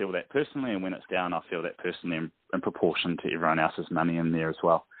 I feel that personally, and when it's down, I feel that personally in proportion to everyone else's money in there as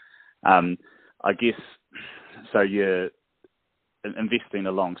well. I guess so. You're investing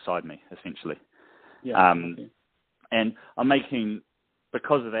alongside me, essentially. And I'm making,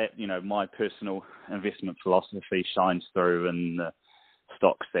 because of that, my personal investment philosophy shines through in the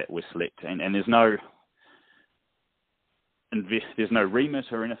stocks that we select, and there's no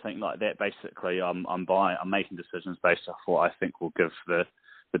remit or anything like that. Basically, I'm making decisions based off what I think will give the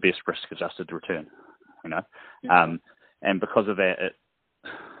best risk-adjusted return. And because of that,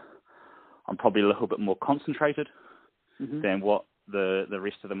 I'm probably a little bit more concentrated than what the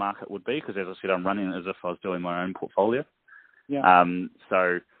rest of the market would be, because as I said, I'm running it as if I was doing my own portfolio.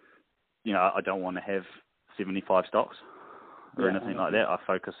 So, I don't want to have 75 stocks or anything like that. I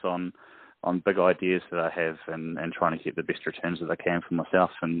focus on big ideas that I have and trying to get the best returns that I can for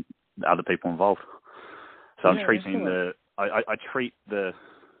myself and the other people involved. So I'm treating I treat the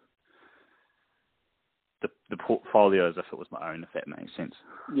portfolio as if it was my own, if that makes sense.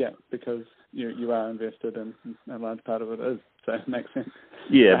 Yeah, because you are invested and a large part of it is, so it makes sense.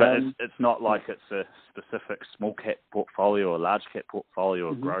 Yeah, but it's not like it's a specific small cap portfolio or large cap portfolio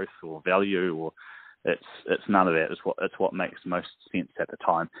or growth or value, or it's none of that. It's what makes most sense at the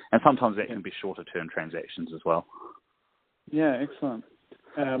time, and sometimes that can be shorter term transactions as well. Yeah, excellent.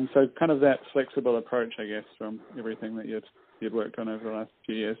 So kind of that flexible approach, I guess, from everything that you'd worked on over the last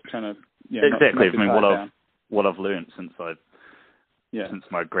few years, trying to exactly. I mean, what I've learned since I since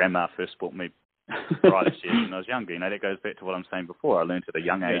my grandma first bought me Brightly shares when I was younger. That goes back to what I'm saying before. I learned at a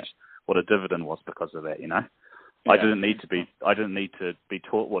young age what a dividend was because of that. I didn't need to be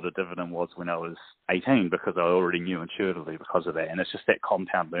taught what a dividend was when I was 18 because I already knew intuitively because of that. And it's just that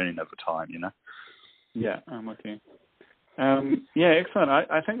compound learning over time. Yeah, I'm with you. Excellent.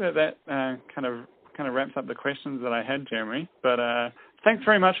 I think that kind of wraps up the questions that I had, Jeremy. But thanks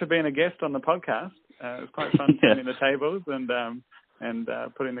very much for being a guest on the podcast. It was quite fun turning the tables and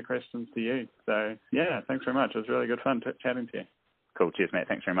putting the questions to you. So, thanks very much. It was really good fun chatting to you. Cool. Cheers, Matt.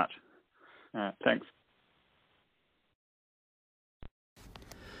 Thanks very much. Thanks.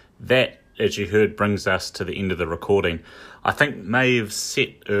 That, as you heard, brings us to the end of the recording. I think may have set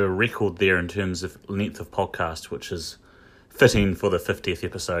a record there in terms of length of podcast, which is fitting for the 50th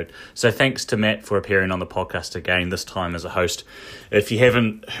episode. So thanks to Matt for appearing on the podcast again, this time as a host. If you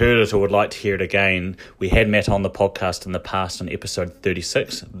haven't heard it or would like to hear it again, we had Matt on the podcast in the past on episode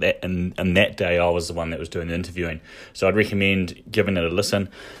 36. And that day I was the one that was doing the interviewing. So I'd recommend giving it a listen.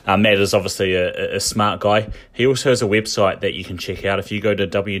 Matt is obviously a smart guy. He also has a website that you can check out. If you go to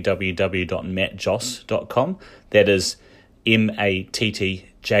www.mattjoss.com, that is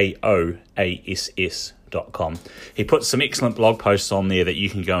MattJoass.com. He puts some excellent blog posts on there that you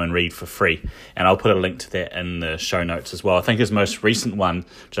can go and read for free, and I'll put a link to that in the show notes as well. I think his most recent one,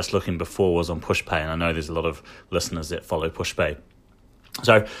 just looking before, was on Pushpay, and I know there's a lot of listeners that follow Pushpay.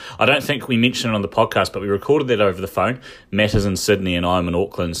 So I don't think we mentioned it on the podcast, but we recorded that over the phone. Matt is in Sydney and I'm in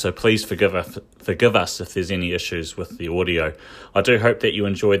Auckland, so please forgive us if there's any issues with the audio. I do hope that you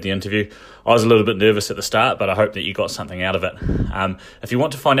enjoyed the interview. I was a little bit nervous at the start, but I hope that you got something out of it. If you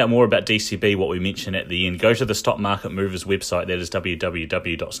want to find out more about DCB, what we mentioned at the end, go to the Stock Market Movers website, that is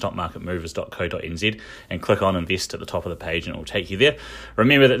www.stockmarketmovers.co.nz, and click on Invest at the top of the page and it will take you there.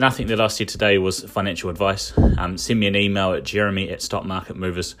 Remember that nothing that I said today was financial advice. Send me an email at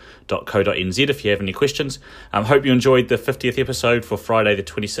jeremy@stockmarketmovers.co.nz if you have any questions. Hope you enjoyed the 50th episode for Friday the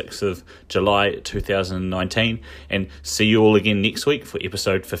 26th of July 2019, and see you all again next week for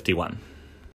episode 51.